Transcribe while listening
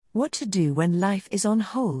What to do when life is on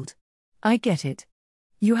hold? I get it.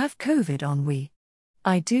 You have COVID ennui.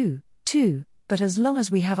 I do, too, but as long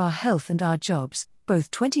as we have our health and our jobs,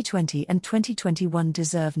 both 2020 and 2021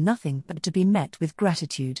 deserve nothing but to be met with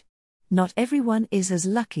gratitude. Not everyone is as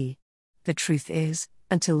lucky. The truth is,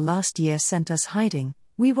 until last year sent us hiding,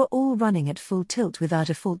 we were all running at full tilt with our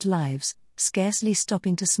default lives, scarcely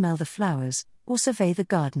stopping to smell the flowers, or survey the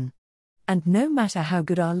garden. And no matter how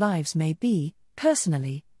good our lives may be,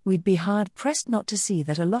 personally, we'd be hard-pressed not to see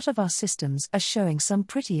that a lot of our systems are showing some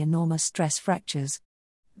pretty enormous stress fractures.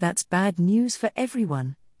 That's bad news for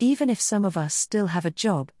everyone, even if some of us still have a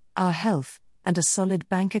job, our health, and a solid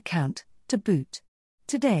bank account, to boot.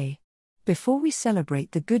 Today, before we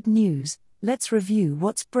celebrate the good news, let's review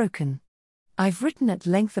what's broken. I've written at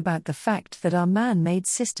length about the fact that our man-made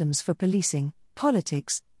systems for policing,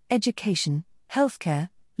 politics, education, healthcare,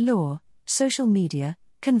 law, social media,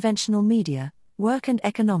 conventional media, work and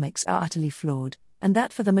economics are utterly flawed, and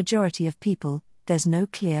that for the majority of people, there's no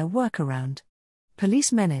clear workaround.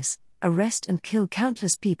 Police menace, arrest and kill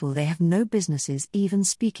countless people they have no businesses even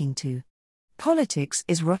speaking to. Politics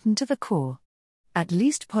is rotten to the core. At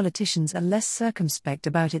least politicians are less circumspect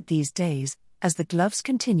about it these days, as the gloves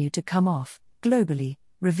continue to come off, globally,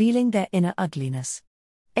 revealing their inner ugliness.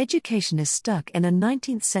 Education is stuck in a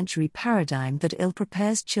 19th century paradigm that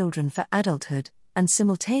ill-prepares children for adulthood, and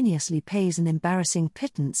simultaneously pays an embarrassing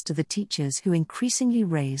pittance to the teachers who increasingly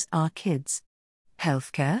raise our kids.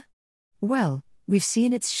 Healthcare? Well, we've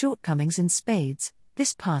seen its shortcomings in spades,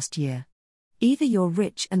 this past year. Either you're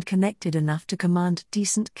rich and connected enough to command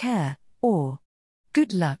decent care, or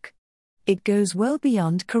good luck. It goes well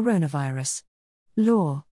beyond coronavirus.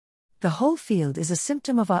 Law. The whole field is a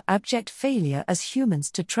symptom of our abject failure as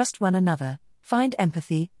humans to trust one another, find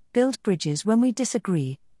empathy, build bridges when we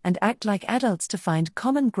disagree, and act like adults to find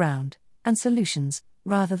common ground and solutions,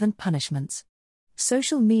 rather than punishments.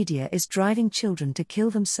 Social media is driving children to kill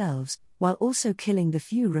themselves, while also killing the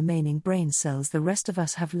few remaining brain cells the rest of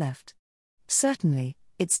us have left. Certainly,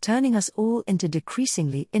 it's turning us all into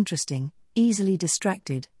decreasingly interesting, easily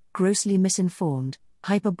distracted, grossly misinformed,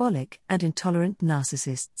 hyperbolic and intolerant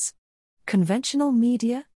narcissists. Conventional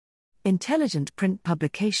media? Intelligent print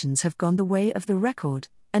publications have gone the way of the record,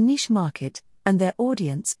 a niche market, and their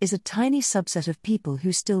audience is a tiny subset of people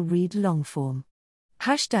who still read long-form.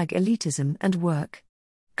 #elitism and work.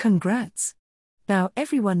 Congrats! Now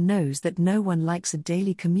everyone knows that no one likes a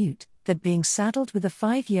daily commute, that being saddled with a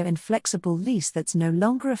 5-year inflexible lease that's no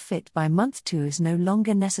longer a fit by month 2 is no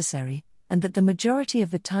longer necessary, and that the majority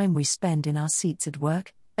of the time we spend in our seats at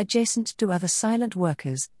work, adjacent to other silent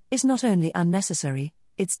workers, is not only unnecessary,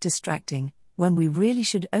 it's distracting, when we really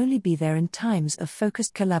should only be there in times of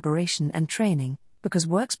focused collaboration and training, because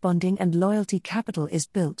work's bonding and loyalty capital is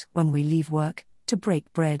built when we leave work, to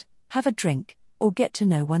break bread, have a drink, or get to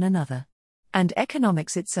know one another. And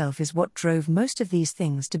economics itself is what drove most of these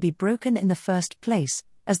things to be broken in the first place,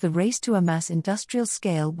 as the race to amass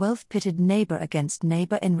industrial-scale wealth pitted neighbor against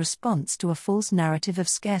neighbor in response to a false narrative of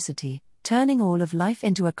scarcity, turning all of life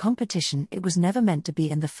into a competition it was never meant to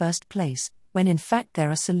be in the first place, when in fact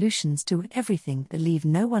there are solutions to everything that leave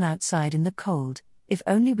no one outside in the cold, if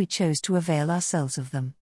only we chose to avail ourselves of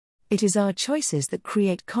them. It is our choices that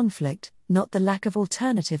create conflict, not the lack of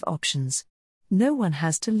alternative options. No one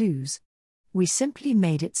has to lose. We simply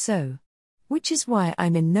made it so. Which is why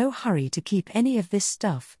I'm in no hurry to keep any of this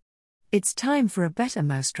stuff. It's time for a better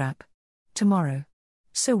mousetrap. Tomorrow.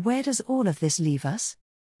 So where does all of this leave us?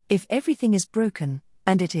 If everything is broken,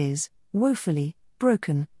 and it is, woefully,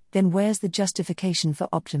 broken, then where's the justification for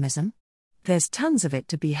optimism? There's tons of it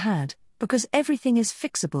to be had, because everything is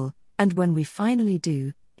fixable, and when we finally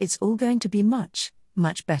do, it's all going to be much,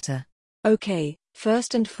 much better. Okay,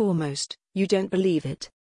 first and foremost, you don't believe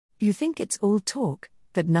it. You think it's all talk,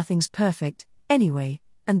 that nothing's perfect, anyway,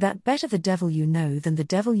 and that better the devil you know than the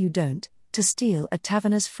devil you don't, to steal a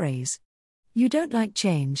taverner's phrase. You don't like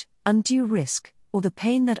change, undue risk, or the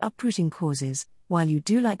pain that uprooting causes, while you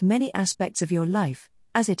do like many aspects of your life,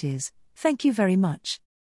 as it is, thank you very much.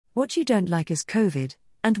 What you don't like is COVID,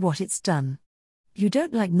 and what it's done. You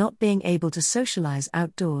don't like not being able to socialize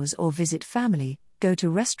outdoors or visit family, go to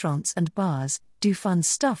restaurants and bars, do fun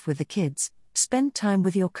stuff with the kids, spend time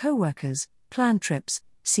with your co-workers, plan trips,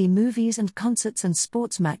 see movies and concerts and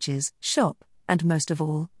sports matches, shop, and most of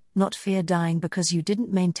all, not fear dying because you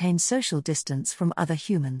didn't maintain social distance from other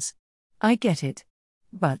humans. I get it.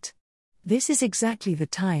 But this is exactly the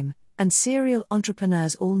time, and serial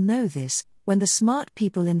entrepreneurs all know this, when the smart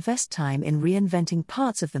people invest time in reinventing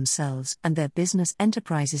parts of themselves and their business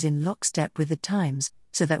enterprises in lockstep with the times,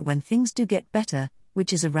 so that when things do get better,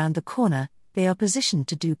 which is around the corner, they are positioned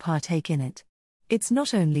to do partake in it. It's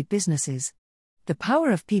not only businesses. The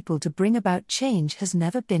power of people to bring about change has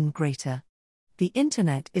never been greater. The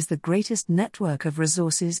internet is the greatest network of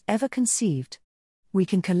resources ever conceived. We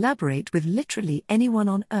can collaborate with literally anyone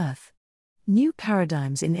on Earth. New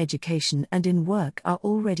paradigms in education and in work are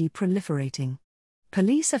already proliferating.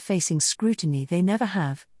 Police are facing scrutiny they never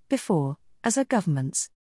have before, as are governments.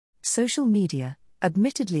 Social media,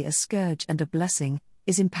 admittedly a scourge and a blessing,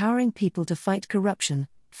 is empowering people to fight corruption,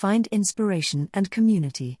 find inspiration and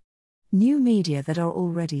community. New media that are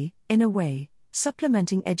already, in a way,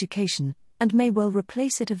 supplementing education, and may well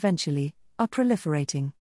replace it eventually, are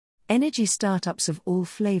proliferating. Energy startups of all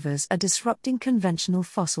flavors are disrupting conventional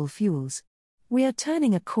fossil fuels. We are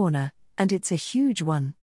turning a corner, and it's a huge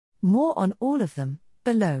one. More on all of them,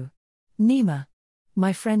 below. Nima.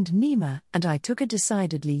 My friend Nima and I took a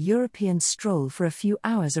decidedly European stroll for a few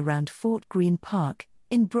hours around Fort Greene Park,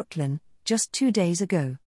 in Brooklyn, just 2 days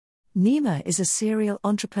ago. Nima is a serial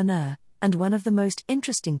entrepreneur, and one of the most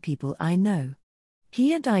interesting people I know.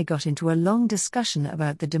 He and I got into a long discussion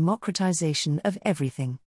about the democratization of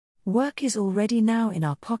everything. Work is already now in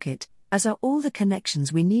our pocket, as are all the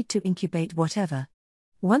connections we need to incubate whatever.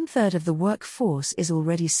 1/3 of the workforce is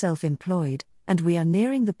already self-employed, and we are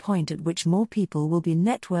nearing the point at which more people will be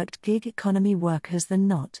networked gig economy workers than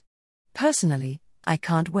not. Personally, I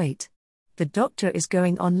can't wait. The doctor is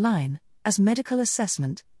going online, as medical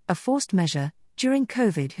assessment, a forced measure, during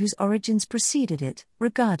COVID whose origins preceded it,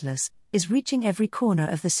 regardless, is reaching every corner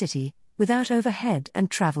of the city, without overhead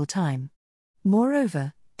and travel time.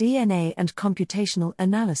 Moreover, DNA and computational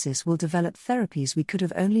analysis will develop therapies we could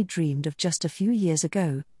have only dreamed of just a few years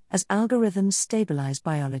ago, as algorithms stabilize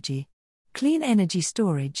biology. Clean energy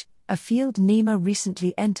storage, a field Nima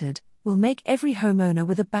recently entered, will make every homeowner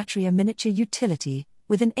with a battery a miniature utility,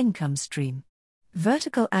 with an income stream.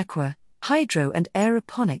 Vertical aqua, hydro and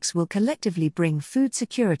aeroponics will collectively bring food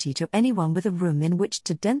security to anyone with a room in which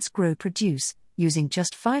to dense grow produce, using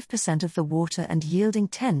just 5% of the water and yielding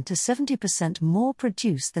 10 to 70% more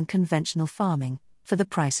produce than conventional farming, for the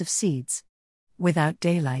price of seeds. Without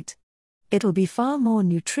daylight. It'll be far more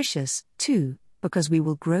nutritious, too, because we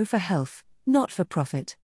will grow for health, not for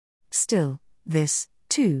profit. Still, this,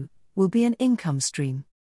 too, will be an income stream.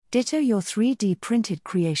 Ditto your 3D printed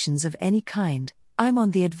creations of any kind. I'm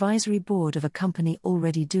on the advisory board of a company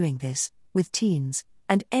already doing this, with teens,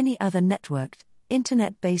 and any other networked,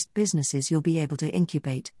 internet-based businesses you'll be able to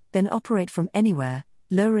incubate, then operate from anywhere,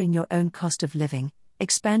 lowering your own cost of living,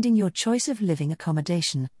 expanding your choice of living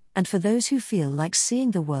accommodation, and for those who feel like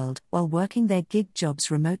seeing the world while working their gig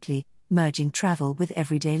jobs remotely, merging travel with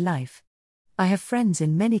everyday life. I have friends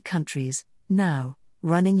in many countries, now,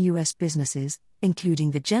 running US businesses,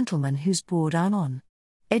 including the gentleman whose board I'm on.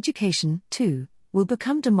 Education, too, will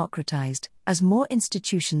become democratized, as more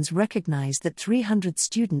institutions recognize that 300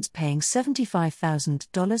 students paying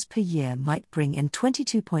 $75,000 per year might bring in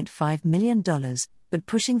 $22.5 million, but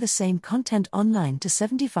pushing the same content online to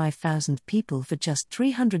 75,000 people for just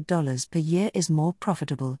 $300 per year is more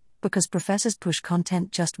profitable, because professors push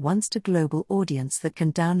content just once to global audience that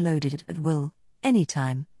can download it at will,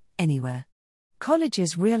 anytime, anywhere.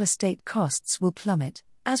 Colleges' real estate costs will plummet,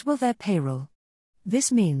 as will their payroll.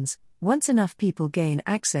 This means, once enough people gain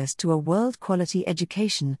access to a world-quality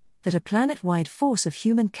education, that a planet-wide force of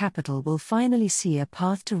human capital will finally see a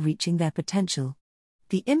path to reaching their potential.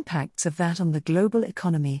 The impacts of that on the global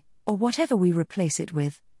economy, or whatever we replace it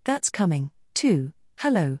with, that's coming, too.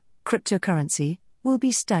 Hello, cryptocurrency, will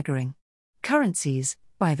be staggering. Currencies,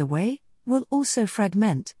 by the way, will also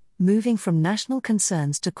fragment, moving from national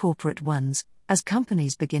concerns to corporate ones, as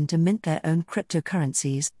companies begin to mint their own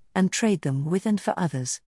cryptocurrencies, and trade them with and for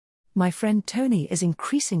others. My friend Tony is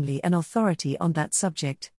increasingly an authority on that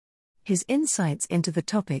subject. His insights into the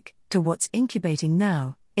topic, to what's incubating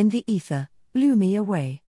now, in the ether, blew me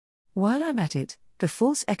away. While I'm at it, the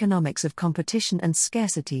false economics of competition and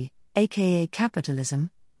scarcity, aka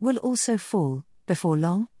capitalism, will also fall, before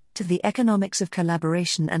long, to the economics of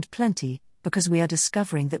collaboration and plenty, because we are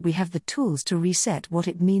discovering that we have the tools to reset what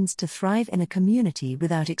it means to thrive in a community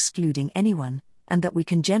without excluding anyone, and that we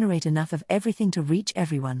can generate enough of everything to reach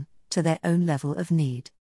everyone, to their own level of need.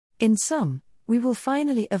 In sum, we will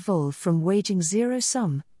finally evolve from waging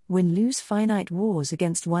zero-sum, win-lose finite wars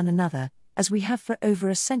against one another, as we have for over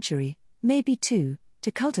a century, maybe two,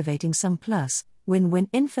 to cultivating some plus, win-win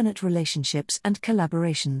infinite relationships and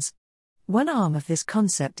collaborations. One arm of this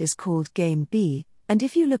concept is called Game B, and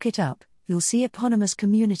if you look it up, you'll see eponymous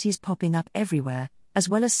communities popping up everywhere, as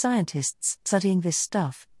well as scientists studying this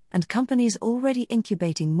stuff, and companies already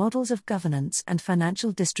incubating models of governance and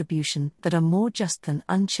financial distribution that are more just than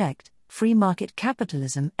unchecked, free market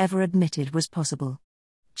capitalism ever admitted was possible.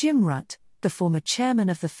 Jim Rutt, the former chairman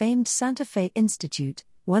of the famed Santa Fe Institute,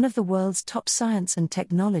 one of the world's top science and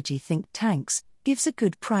technology think tanks, gives a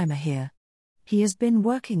good primer here. He has been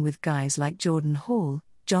working with guys like Jordan Hall,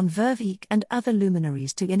 John Verveek and other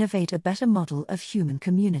luminaries to innovate a better model of human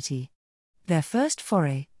community. Their first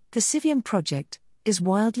foray, the Civium Project, is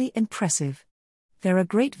wildly impressive. There are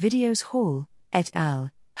great videos Hall, et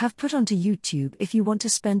al., have put onto YouTube if you want to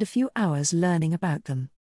spend a few hours learning about them.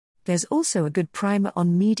 There's also a good primer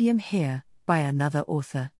on Medium here, by another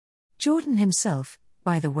author. Jordan himself,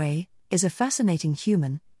 by the way, is a fascinating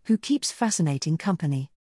human, who keeps fascinating company.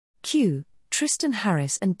 Q. Tristan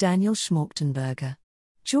Harris and Daniel Schmachtenberger.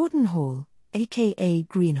 Jordan Hall, aka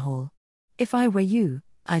Greenhall. If I were you,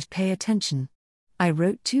 I'd pay attention. I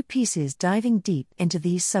wrote 2 pieces diving deep into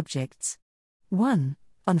these subjects. One,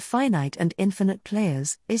 on finite and infinite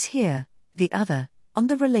players, is here. The other, on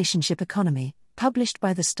the relationship economy, published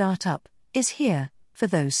by the Startup, is here, for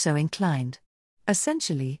those so inclined.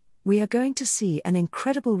 Essentially, we are going to see an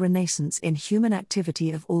incredible renaissance in human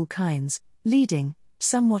activity of all kinds, leading,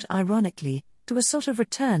 somewhat ironically, to a sort of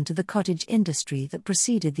return to the cottage industry that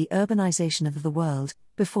preceded the urbanization of the world,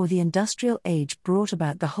 before the industrial age brought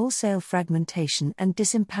about the wholesale fragmentation and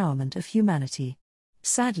disempowerment of humanity.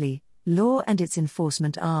 Sadly, law and its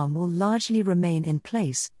enforcement arm will largely remain in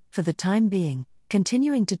place, for the time being,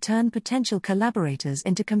 continuing to turn potential collaborators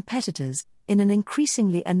into competitors, in an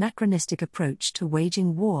increasingly anachronistic approach to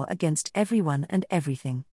waging war against everyone and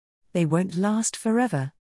everything. They won't last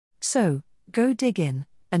forever. So, go dig in,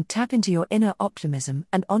 and tap into your inner optimism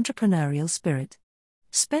and entrepreneurial spirit.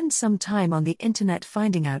 Spend some time on the internet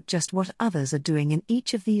finding out just what others are doing in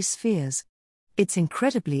each of these spheres. It's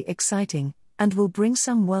incredibly exciting, and will bring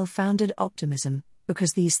some well-founded optimism,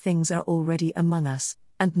 because these things are already among us,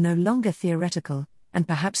 and no longer theoretical, and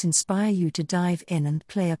perhaps inspire you to dive in and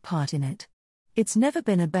play a part in it. It's never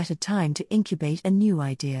been a better time to incubate a new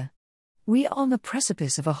idea. We are on the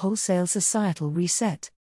precipice of a wholesale societal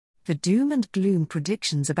reset. The doom and gloom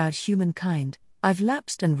predictions about humankind, I've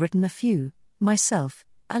lapsed and written a few, myself,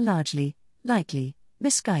 are largely, likely,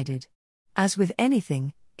 misguided. As with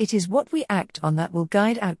anything, it is what we act on that will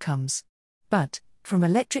guide outcomes. But, from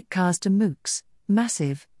electric cars to MOOCs,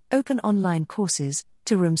 massive, open online courses,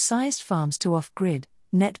 to room-sized farms to off-grid,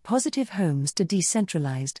 net-positive homes to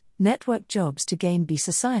decentralized, network jobs to game-B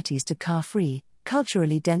societies to car-free,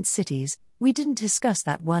 culturally dense cities, we didn't discuss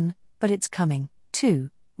that one, but it's coming,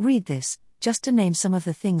 too. Read this, just to name some of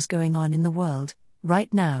the things going on in the world.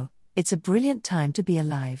 Right now, it's a brilliant time to be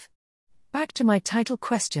alive. Back to my title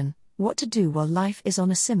question, what to do while life is on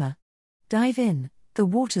a simmer. Dive in, the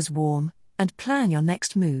water's warm, and plan your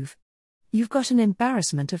next move. You've got an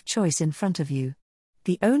embarrassment of choice in front of you.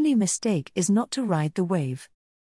 The only mistake is not to ride the wave.